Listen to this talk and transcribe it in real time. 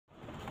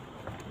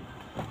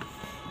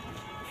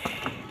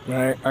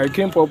I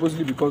came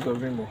purposely because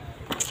of him.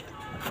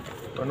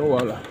 But no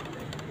wala.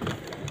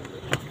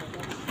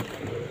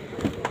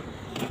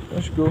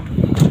 Let's go.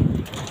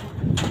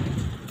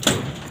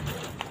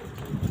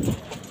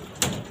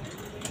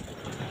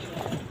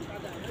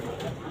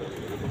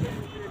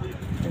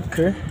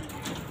 Okay.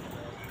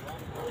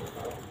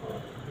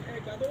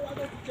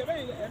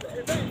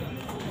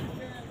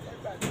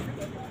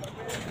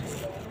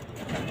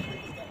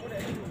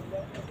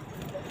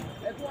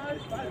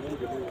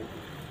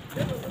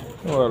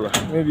 Well,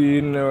 maybe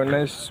in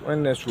next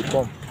when next will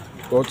come.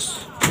 But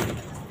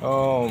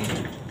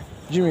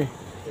Jimmy.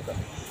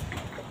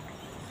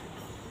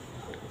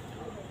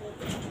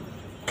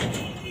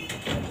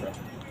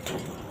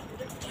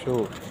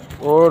 So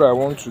what I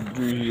want to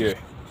do here,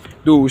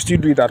 though we still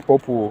do it at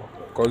purple,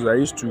 because I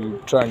used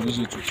to try and use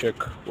it to check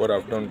what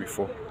I've done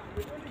before.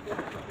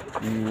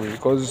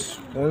 Because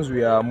once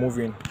we are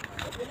moving,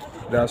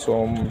 there are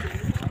some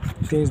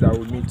things that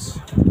we meet.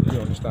 You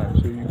understand?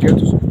 So you get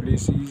to some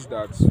places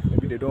that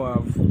maybe they don't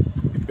have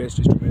the best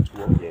instrument to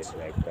work with. Yes,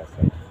 like that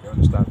side. You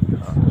understand?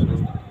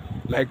 So,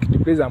 like the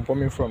place I'm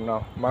coming from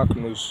now, Mark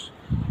knows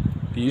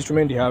the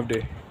instrument they have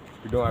there,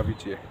 we don't have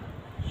it here.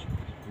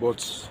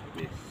 But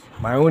Yes.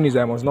 my own is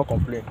I must not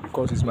complain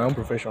because it's my own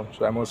profession.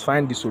 So I must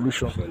find the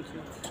solution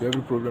to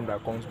every problem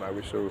that comes my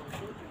way. So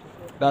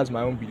that's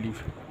my own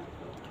belief.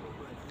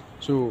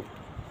 So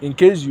in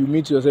case you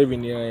meet yourself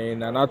in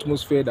an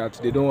atmosphere that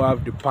they don't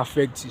have the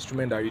perfect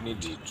instrument that you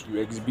need to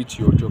exhibit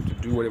your job, to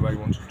do whatever you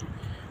want to do,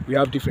 we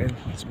have different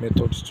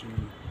methods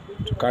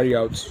to carry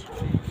out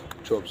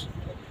jobs.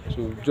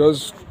 So it's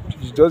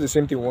just the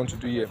same thing we want to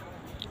do here.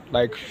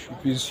 Like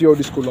if you see all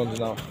these columns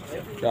now,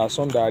 there are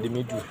some that are the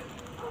middle.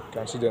 You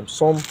can see them.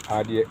 Some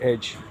are the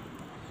edge.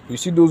 You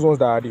see those ones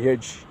that are the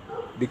edge,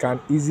 they can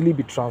easily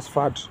be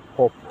transferred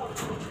up.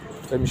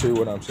 Let me show you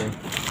what I'm saying.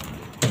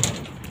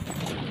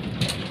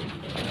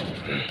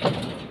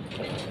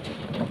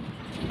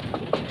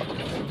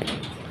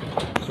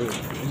 So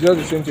it's just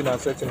the same thing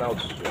as setting out,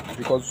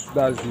 because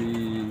that's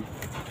the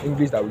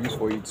English that we use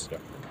for it.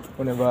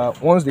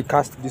 Once they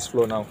cast this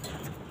floor now,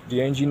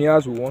 the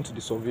engineers will want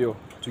the surveyor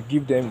to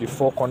give them the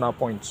 4 corner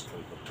points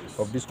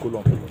of this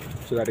column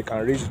so that they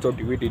can raise it up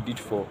the way they did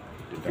for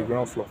the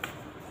ground floor.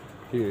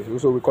 Here,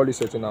 so we call it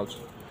setting out.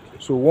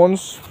 So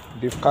once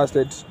they've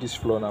casted this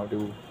floor now, they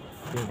will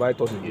invite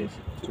us again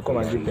to come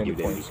and give them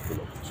the points.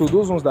 So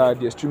those ones that are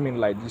the extreme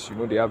like this,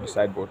 they have the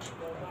sideboard.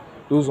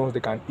 Those ones, they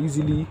can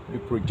easily be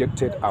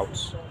projected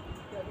out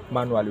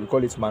manually. We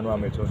call it manual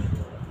method.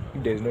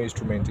 If there's no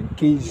instrument, in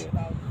case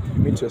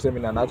you meet yourself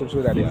in an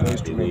atmosphere that there's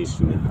no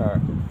instrument,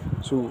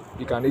 so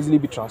it can easily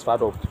be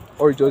transferred up.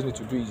 All you just need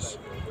to do is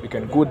you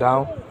can go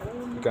down,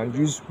 you can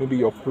use maybe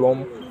your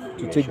plumb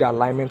to take the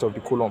alignment of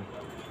the column.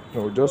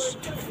 Just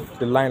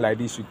the line like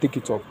this, you take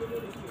it up.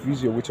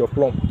 Use with your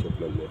plumb.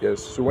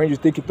 Yes. So when you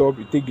take it up,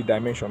 you take the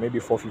dimension, maybe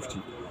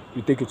 450.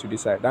 You take it to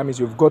this side. That means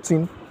you've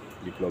gotten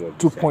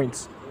 2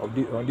 points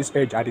on this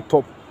edge at the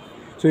top.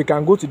 So you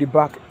can go to the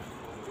back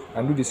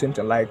and do the same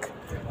thing. Like,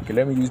 okay,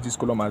 let me use this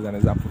column as an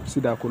example. See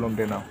that column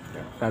there now?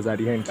 That's at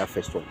the end. That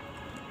first one.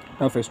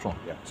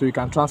 Yeah. So you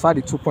can transfer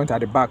the 2 points at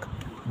the back,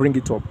 bring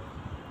it up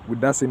with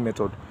that same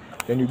method.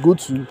 Then you go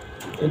to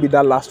maybe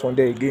that last one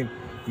there again.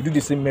 You do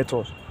the same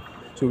method.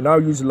 So now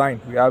use line.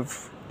 We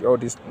have all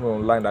this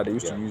line that they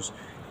used to use.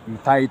 You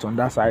tie it on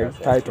that side,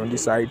 tie it on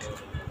this side.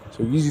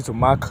 So use it to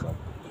mark,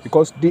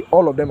 because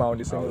all of them are on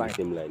the same line.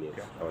 Same line,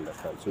 yes. I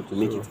understand. So to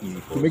make it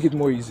easy. To make it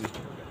more easy.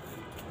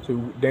 So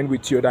then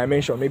with your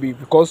dimension, maybe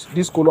because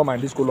this column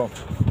and this column,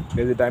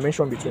 there's a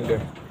dimension between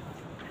them.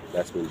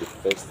 That's when the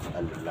first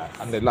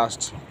and the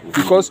last.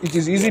 Because it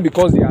is easy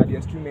because they are the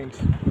instrument.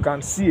 You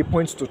can see a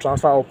point to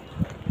transfer up.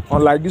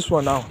 Unlike this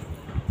one now.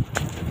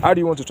 How do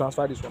you want to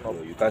transfer this one up?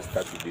 No, you can't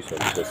start with this one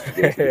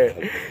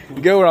because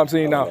you get what I'm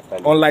saying now?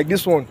 Unlike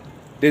this one,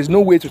 there's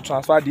no way to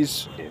transfer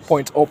this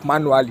point up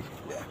manually.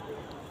 Yeah.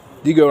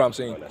 Do you get what I'm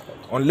saying?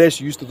 Unless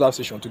you use total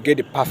station to get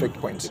the perfect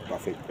point. The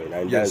perfect point.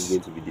 And that's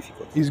going to be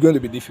difficult. It's going to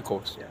be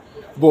difficult. Yeah.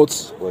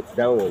 But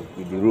that one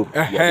with the rope.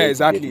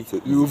 Exactly.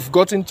 You've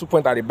gotten 2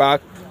 points at the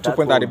back, 2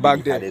 points at the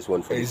back there.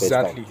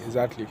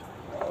 Exactly.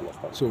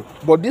 So,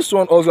 but this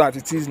one also as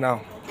it is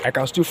now, I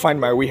can still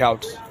find my way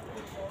out.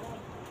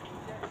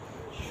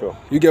 Sure.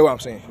 You get what I'm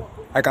saying?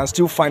 I can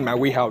still find my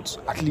way out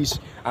at least,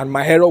 and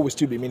my error will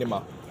still be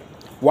minimal.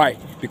 Why?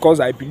 Because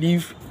I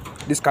believe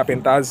these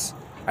carpenters,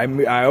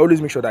 I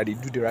always make sure that they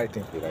do the right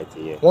thing. The right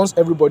thing, yeah. Once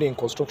everybody in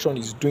construction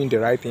is doing the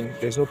right thing,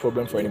 there's no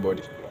problem for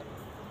anybody.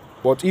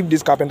 But if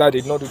this carpenter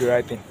did not do the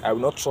right thing, I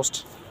will not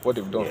trust what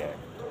they've done. Yeah.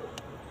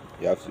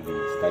 You have to be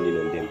standing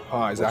on them,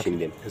 exactly. watching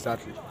them.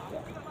 Exactly.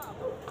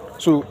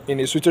 So in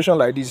a situation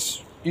like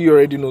this, he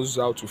already knows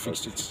how to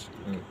fix it.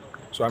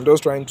 So I'm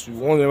just trying to,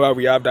 whenever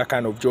we have that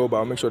kind of job,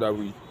 I'll make sure that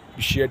we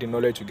share the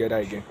knowledge together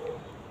again.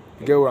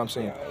 You get what I'm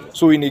saying?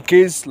 So in a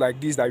case like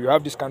this, that you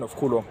have this kind of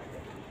column,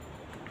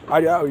 how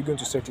are you going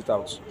to set it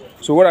out?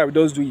 So what I will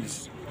just do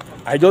is,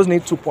 I just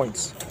need 2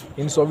 points.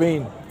 In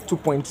surveying, 2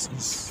 points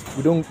is,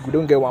 we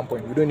don't get 1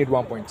 point. We don't need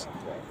 1 point.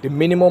 the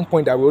minimum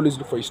point that we always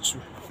look for is 2.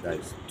 That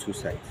is 2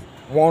 sides.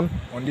 One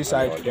on this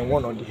side, then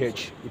one on the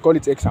edge. We call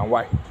it X and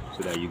Y.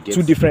 So that you get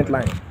 2 different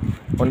lines.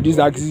 On this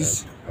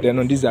axis, then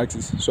on this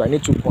axis. So I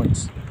need 2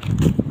 points.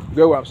 You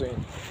get what I'm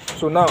saying?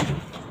 So now,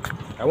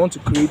 I want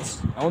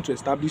to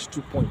establish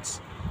 2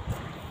 points.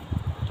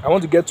 I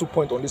want to get 2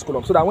 points on this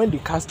column so that when they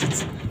cast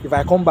it, if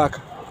I come back,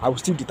 I will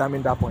still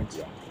determine that point.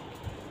 Yeah.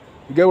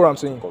 You get what I'm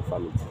saying?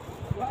 Confirm it.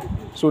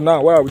 So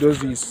now what I will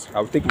just do is I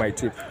will take my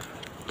tape.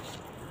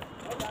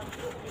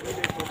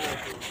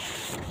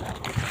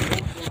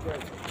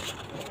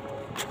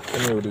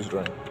 Let me hold this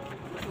drawing.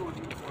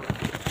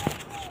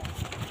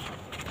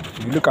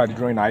 If you look at the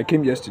drawing, I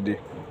came yesterday.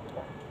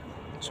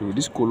 So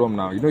this column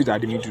now, you know it's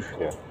at the middle.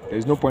 Yeah. There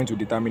is no point to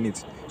determine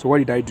it. So what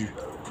did I do?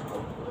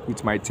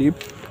 With my tape,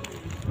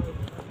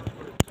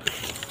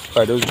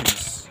 I just do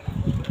this.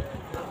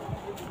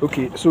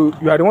 Okay, so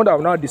you are the one that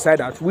will now decide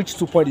at which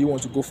 2 points you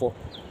want to go for.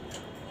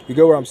 You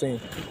get what I'm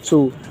saying?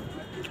 So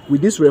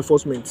with this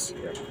reinforcement,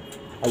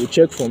 I will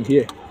check from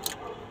here.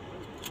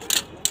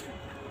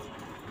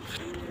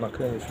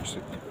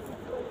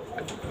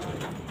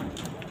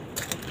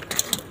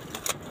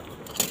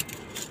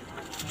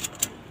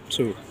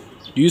 So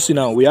do you see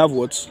now we have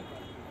what?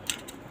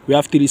 We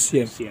have 3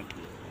 cm.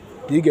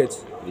 Do you get?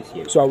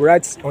 So I will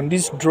write on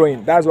this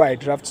drawing. That's why I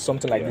draft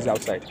something like this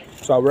outside.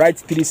 So I will write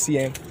 3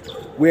 cm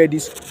where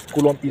this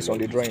column is on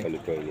the drawing.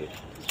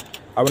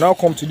 I will now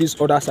come to this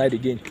other side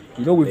again.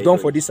 You know we've done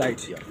for this side.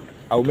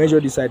 I will measure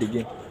this side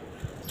again.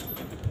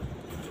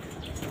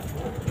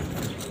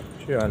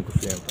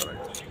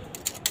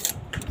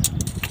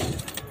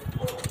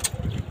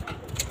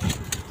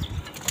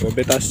 Or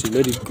better still,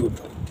 let it go.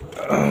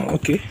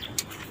 Okay.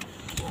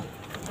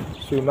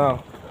 So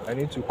now I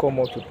need to come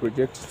up to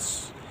project it.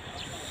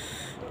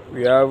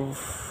 We have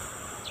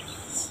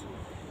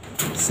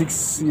 6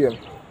 cm.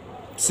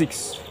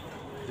 6.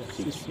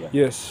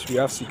 Yes, we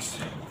have 6.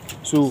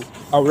 So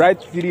I'll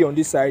write 3 on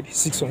this side,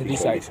 6 on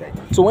this side.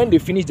 So when they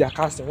finish their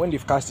casting, when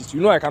they've cast it,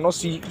 you know I cannot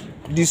see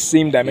this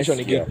same dimension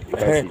again.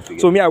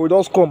 So me, I will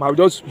just come, I will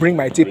just bring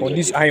my tape on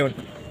this iron,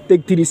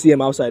 take 3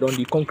 cm outside on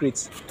the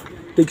concrete,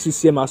 take 6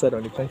 cm outside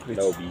on the concrete.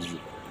 That will be easy.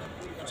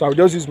 So I will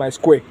just use my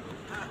square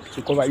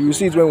to cover. You will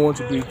see it when we want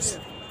to do it.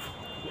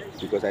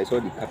 Because I saw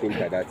the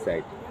carpenter that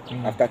side.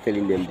 After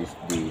telling them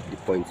the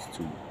points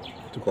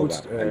to cover,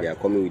 put, and they are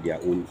coming with their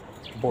own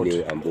board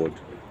nail and board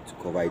to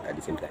cover it at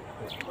the same time.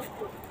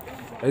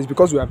 It's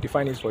because we have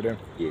defined it for them.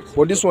 Yes.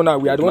 But this one now,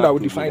 we are the one that will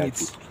define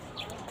it.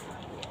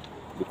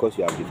 Because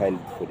you have defined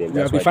it for them. We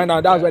have defined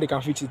out, that's why they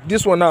can fix it.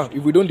 This one now,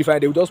 if we don't define it,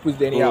 they will just put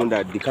it anyhow.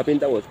 That the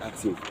carpenter was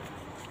asking.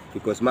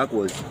 Because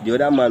the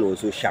other man was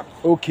so sharp.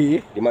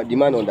 Okay. The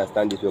man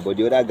understands this well, but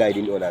the other guy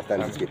didn't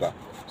understand this paper.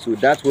 So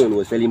that one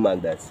was telling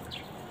Mark that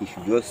he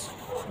should just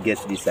get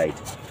this side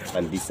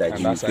and this side, and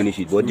he will finish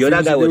it. But the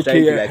other guy was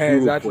trying to like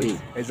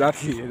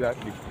exactly.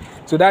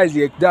 So that's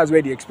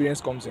where the experience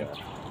comes in.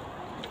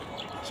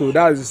 So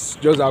that's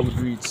just how we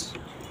do it.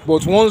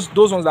 But once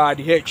those ones that are at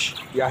the edge,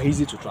 they are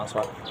easy to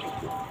transfer.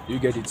 You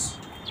get it?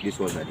 This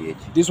one's at the edge.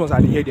 This one's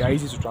at the edge, they are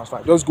easy to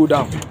transfer. Just go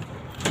down,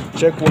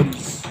 check what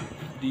is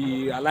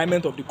the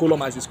alignment of the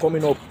column as it's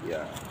coming up.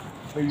 Yeah.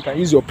 Maybe you can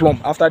use your plumb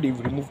after they've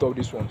removed all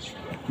these ones.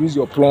 Use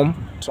your plumb,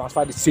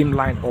 transfer the same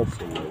line up.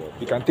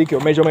 You can take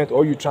your measurement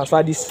or you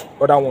transfer this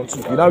other one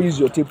too. You now use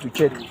your tape to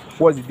check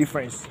what's the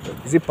difference.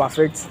 Is it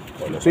perfect?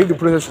 So if the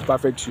process is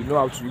perfect, you know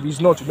how to. If it's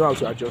not, you know how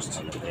to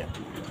adjust.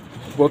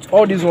 But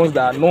all these ones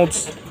that are not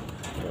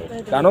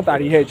at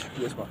the edge,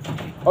 yes,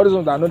 all these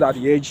ones that are not at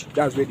the edge,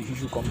 that's where the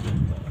issue comes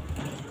in.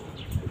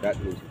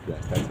 That means if you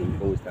are starting,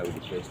 always start with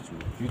the first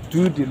 2. You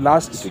do the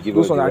last,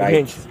 those ones at the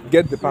edge,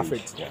 get the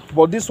perfect. Yeah.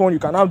 But this one you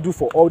can now do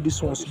for all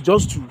these ones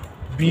just to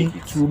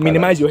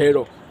minimize your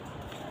error.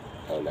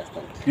 I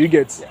understand. You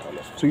get? Yeah, I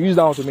understand. So use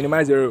that one to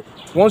minimize error.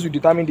 Once you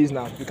determine this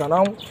now, you can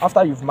now,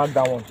 after you've marked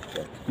that one,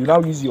 you now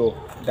use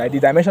the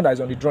dimension that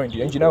is on the drawing.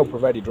 The engineer will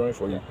provide the drawing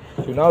for you.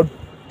 So now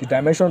the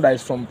dimension that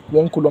is from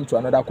one column to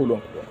another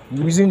column,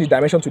 using the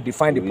dimension to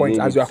define the points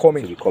as you are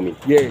coming.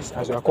 Yes,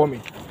 as you are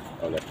coming.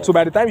 So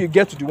by the time you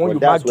get to the one you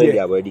marked there, they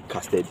have already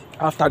casted.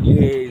 After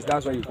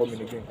that's why you come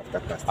in again.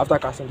 After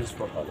casting this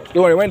from.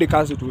 Don't worry, when they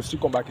cast it, we'll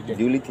still come back again.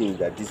 The only thing is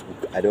that this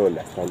book I don't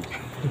understand.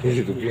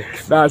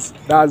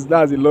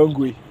 that's a long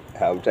way.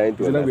 I'm trying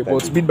to understand.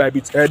 But bit by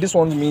bit. This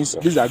one means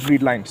these are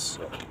grid lines.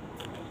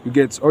 You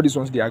get all these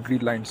ones, they are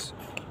grid lines.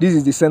 This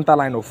is the center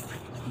line of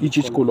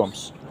each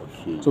columns.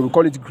 Okay. So we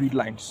call it grid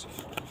lines.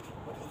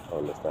 I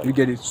understand. You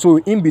get it. So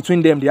in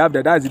between them, they have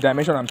that's the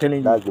dimension I'm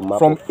telling you.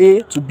 From A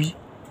to B.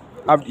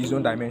 Have his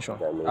own dimension,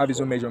 have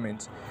his own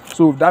measurement.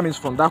 So that means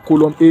from that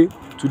column A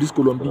to this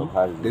column B,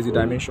 there's a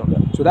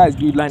dimension. So that is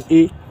grid line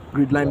A,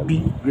 grid line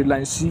B, grid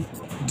line C,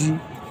 D,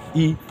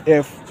 E,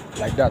 F,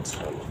 like that.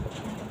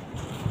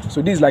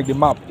 So this is like the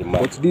map,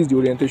 but this is the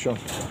orientation.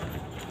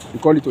 We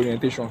call it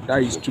orientation.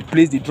 That is to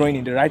place the drawing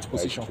in the right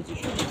position.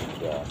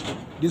 Yeah.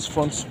 This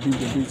front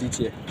building is it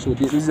here. So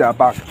this is our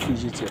back,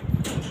 is it here.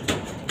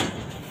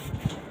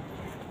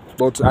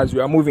 But as we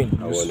are moving,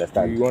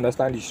 you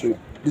understand this. So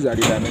these are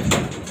the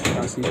dimensions. You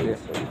can see there.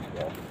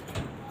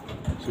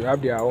 to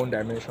have their own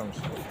dimensions.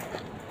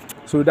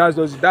 So that's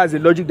the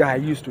logic that I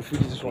use to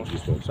fix this one.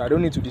 So I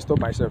don't need to disturb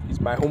myself. It's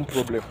my own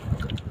problem.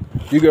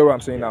 You get what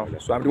I'm saying now?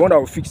 So I'm the one that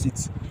will fix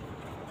it.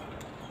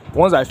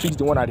 Once I fix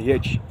the one at the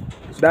edge,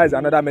 so that is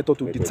another method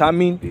to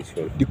determine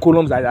the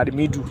columns that are at the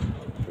middle.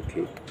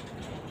 Okay.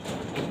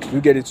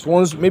 You get it.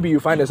 Once maybe you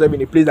find yourself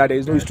in a place that there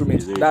is no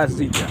instrument, that's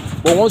it.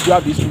 But once you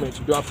have the instrument,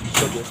 you don't have to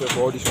disturb yourself for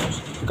all these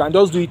ones. You can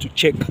just do it to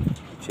check.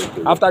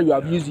 After you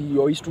have used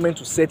your instrument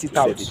to set it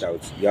out,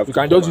 you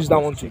can just use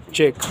that one to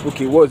check.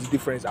 Okay, what's the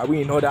difference? Are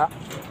we in order?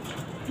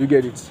 You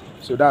get it.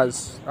 So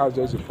that's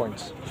just the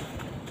point.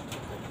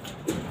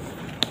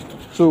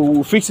 So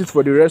we'll fix it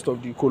for the rest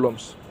of the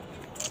columns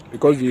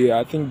because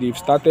I think they've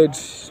started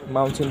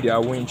mounting their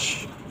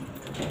winch.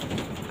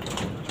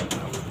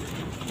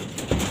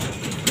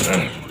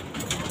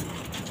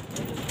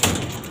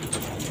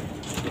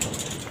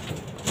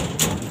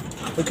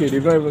 Okay,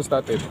 they've not even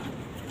started.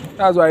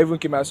 That's why I even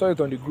came. I saw it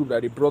on the group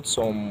that they brought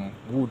some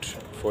wood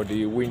for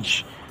the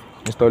winch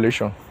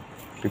installation.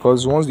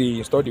 Because once they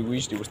install the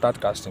winch, they will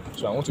start casting.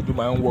 So I want to do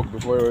my own work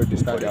before they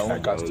start their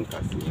own casting.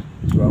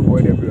 To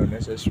avoid every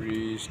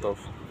unnecessary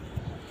stuff.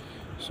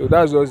 So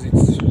that's just it.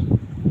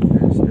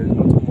 There's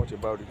not too much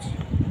about it.